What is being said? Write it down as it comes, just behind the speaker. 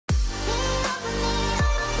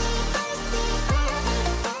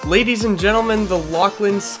Ladies and gentlemen, the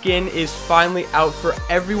Lachlan skin is finally out for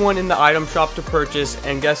everyone in the item shop to purchase,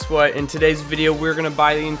 and guess what? In today's video, we're going to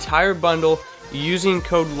buy the entire bundle using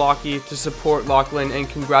code lachy to support Lachlan and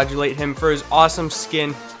congratulate him for his awesome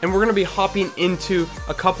skin. And we're going to be hopping into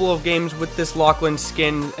a couple of games with this Lachlan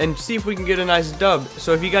skin and see if we can get a nice dub.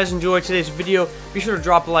 So if you guys enjoyed today's video, be sure to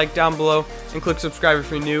drop a like down below and click subscribe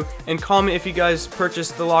if you're new, and comment if you guys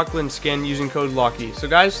purchased the Lachlan skin using code lachy. So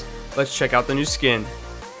guys, let's check out the new skin.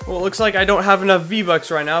 Well, it looks like I don't have enough V-Bucks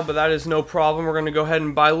right now, but that is no problem. We're going to go ahead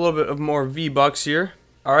and buy a little bit of more V-Bucks here.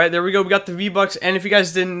 Alright, there we go. We got the V-Bucks, and if you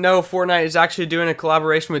guys didn't know, Fortnite is actually doing a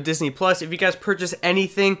collaboration with Disney+. If you guys purchase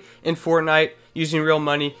anything in Fortnite using real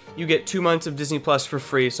money, you get 2 months of Disney+ for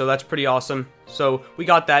free, so that's pretty awesome. So, we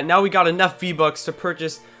got that. Now we got enough V-Bucks to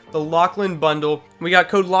purchase the Lachlan bundle. We got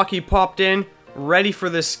code lachy popped in, ready for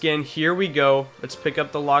this skin. Here we go. Let's pick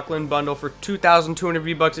up the Lachlan bundle for 2,200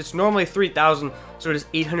 V-Bucks. It's normally 3,000, so it is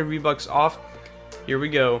 800 V-Bucks off. Here we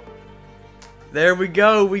go. There we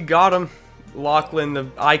go. We got him. Lachlan, the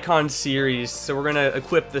icon series. So we're gonna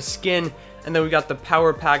equip the skin, and then we got the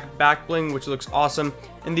power pack back bling, which looks awesome,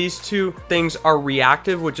 and these two things are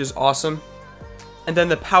reactive, which is awesome. And then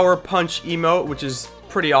the power punch emote, which is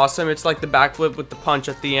pretty awesome. It's like the backflip with the punch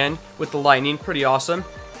at the end with the lightning, pretty awesome.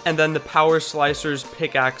 And then the power slicers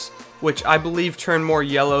pickaxe, which I believe turn more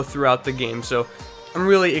yellow throughout the game. So I'm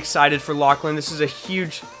really excited for Lachlan. This is a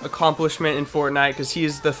huge accomplishment in Fortnite because he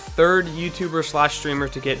is the third YouTuber slash streamer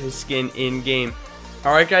to get his skin in game.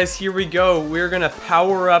 Alright guys, here we go. We're gonna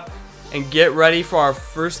power up and get ready for our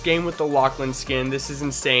first game with the Lachlan skin. This is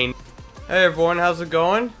insane. Hey everyone, how's it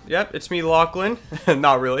going? Yep, it's me, Lachlan.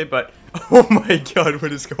 Not really, but oh my god,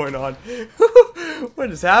 what is going on? What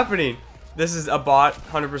is happening? This is a bot,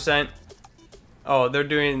 100%. Oh, they're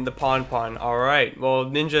doing the pon. Alright, well,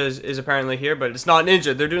 Ninja is apparently here, but it's not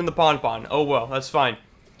Ninja. They're doing the pon. Oh well, that's fine.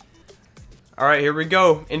 Alright, here we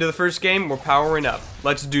go. Into the first game, we're powering up.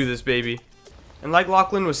 Let's do this, baby. And like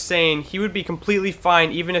Lachlan was saying, he would be completely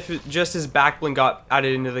fine even if just his back bling got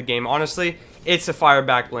added into the game. Honestly, it's a fire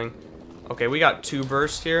back bling. Okay, we got 2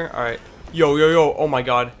 bursts here. Alright. Yo. Oh my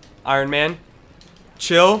god. Iron Man.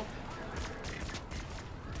 Chill.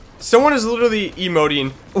 Someone is literally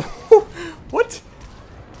emoting. What?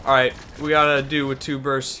 Alright, we gotta do with 2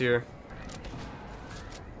 bursts here.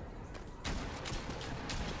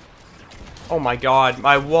 Oh my god,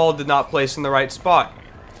 my wall did not place in the right spot.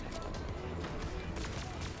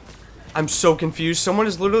 I'm so confused. Someone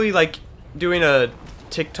is literally like doing a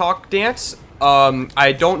TikTok dance.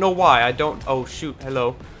 I don't know why. Oh shoot,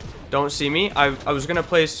 hello. Don't see me. I was gonna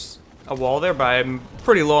place a wall there, but I'm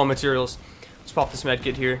pretty low on materials. Let's pop this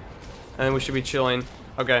medkit here, and then we should be chilling.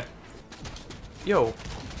 Okay. Yo.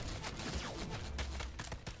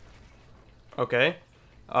 Okay.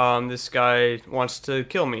 This guy wants to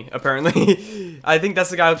kill me, apparently. I think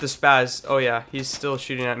that's the guy with the spaz. Oh yeah, he's still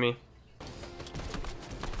shooting at me.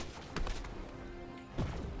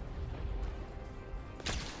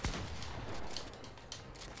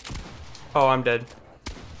 Oh, I'm dead.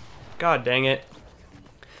 God dang it.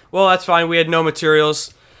 Well, that's fine. We had no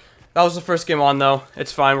materials. That was the first game on, though.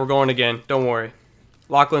 It's fine. We're going again. Don't worry.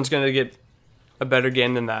 Lachlan's going to get a better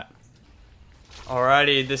game than that.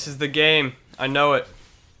 Alrighty, this is the game. I know it.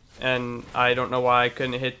 And I don't know why I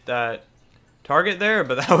couldn't hit that target there,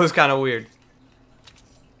 but that was kind of weird.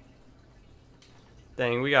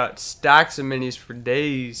 Dang, we got stacks of minis for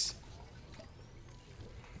days.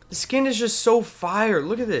 The skin is just so fire.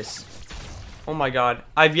 Look at this. Oh my god.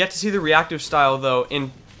 I've yet to see the reactive style, though,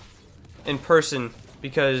 in person,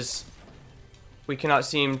 because we cannot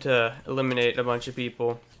seem to eliminate a bunch of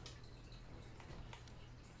people.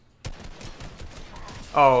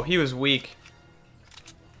 Oh, he was weak.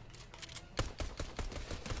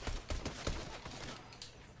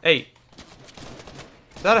 Hey.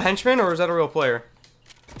 Is that a henchman or is that a real player?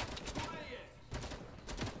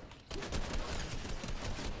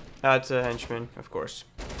 That's a henchman, of course.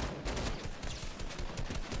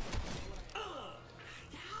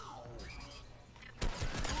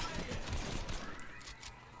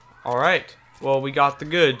 Alright. Well, we got the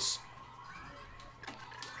goods.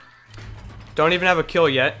 Don't even have a kill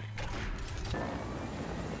yet.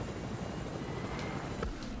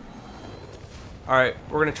 Alright,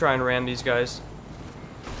 we're gonna try and ram these guys.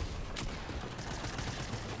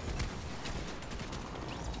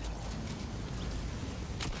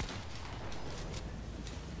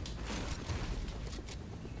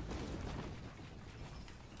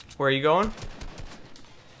 Where are you going?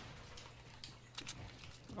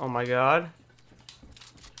 Oh my god.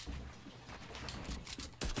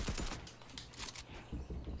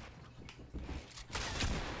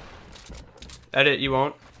 Edit, you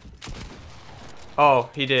won't. Oh,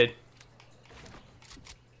 he did.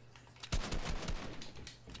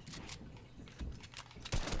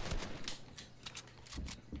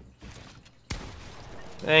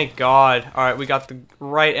 Thank God. Alright, we got the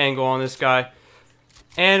right angle on this guy.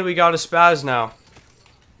 And we got a spaz now.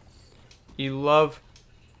 You love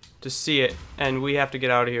to see it. And we have to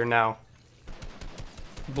get out of here now.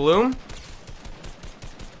 Bloom?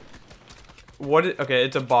 Okay,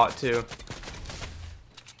 it's a bot too.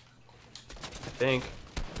 I think.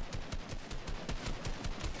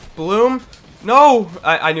 Bloom? No!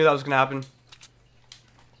 I knew that was gonna happen.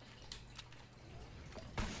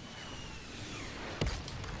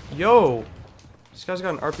 Yo! This guy's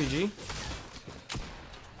got an RPG?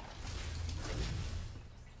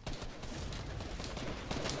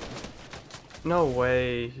 No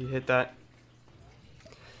way he hit that.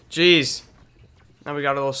 Jeez. Now we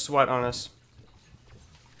got a little sweat on us.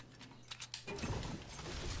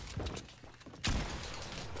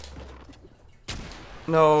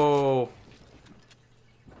 No.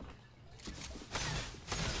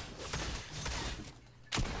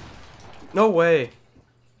 No way.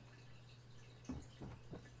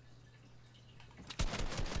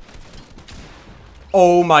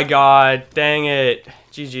 Oh my God. Dang it.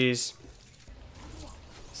 GG's.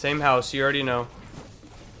 Same house. You already know.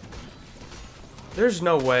 There's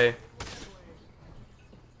no way.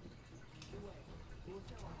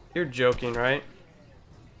 You're joking, right?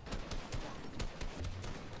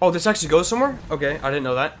 Oh, this actually goes somewhere? Okay, I didn't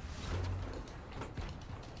know that.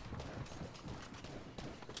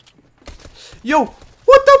 Yo!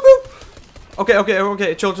 What the boop?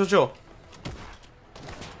 Okay, chill.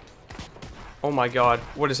 Oh my God,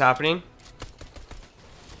 what is happening?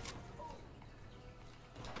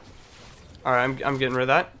 Alright, I'm getting rid of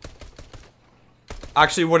that.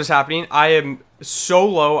 Actually, what is happening? I am so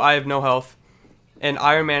low, I have no health. And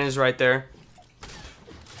Iron Man is right there.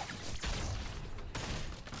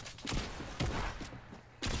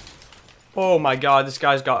 Oh my God, this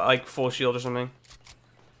guy's got like full shield or something.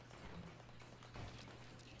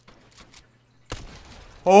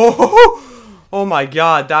 Oh my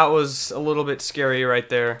God, that was a little bit scary right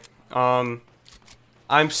there. I'm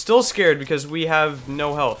still scared because we have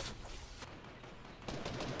no health.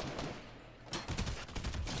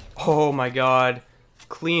 Oh my God.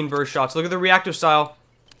 Clean burst shots. Look at the reactive style.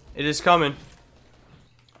 It is coming.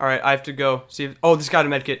 Alright, I have to go. See if... Oh, this got a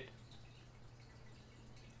medkit.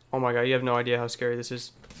 Oh my God, you have no idea how scary this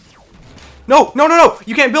is. No!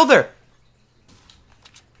 You can't build there!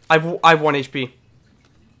 I've 1 HP.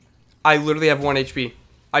 I literally have 1 HP.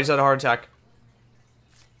 I just had a heart attack.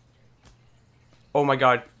 Oh my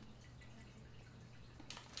God.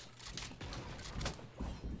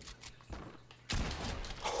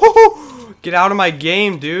 Get out of my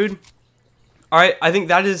game, dude. Alright, I think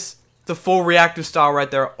that is the full reactive style right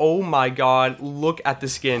there. Oh my God, look at the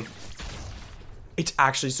skin. It's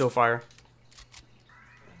actually so fire.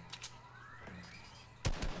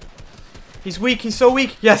 He's weak, he's so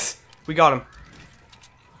weak. Yes, we got him.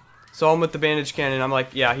 Saw him with the bandage cannon. I'm like,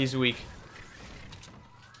 yeah, he's weak.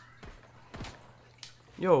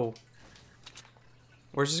 Yo.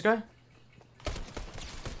 Where's this guy?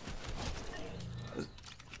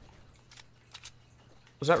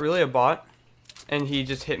 Was that really a bot? And he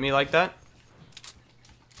just hit me like that?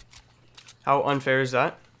 How unfair is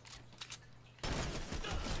that?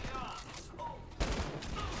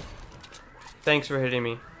 Thanks for hitting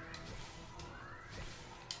me.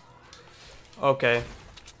 Okay.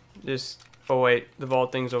 Just... Oh wait, the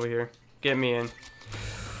vault thing's over here. Get me in.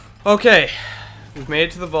 Okay. We've made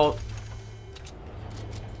it to the vault.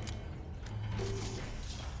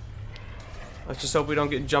 Let's just hope we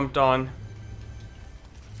don't get jumped on.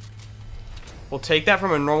 We'll take that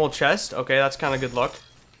from a normal chest. Okay, that's kind of good luck.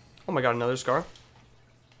 Oh my God, another scar.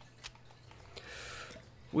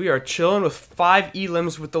 We are chilling with 5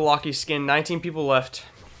 elims with the Lachlan skin. 19 people left.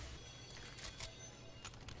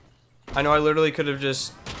 I know I literally could have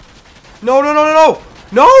just... No!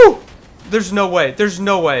 No! There's no way. There's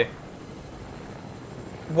no way.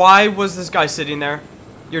 Why was this guy sitting there?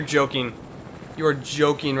 You're joking. You are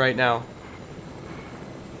joking right now.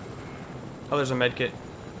 Oh, there's a medkit.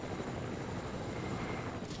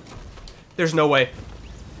 There's no way.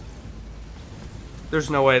 There's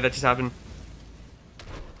no way that just happened.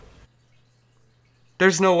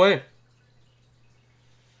 There's no way.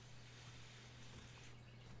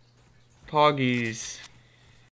 Poggies.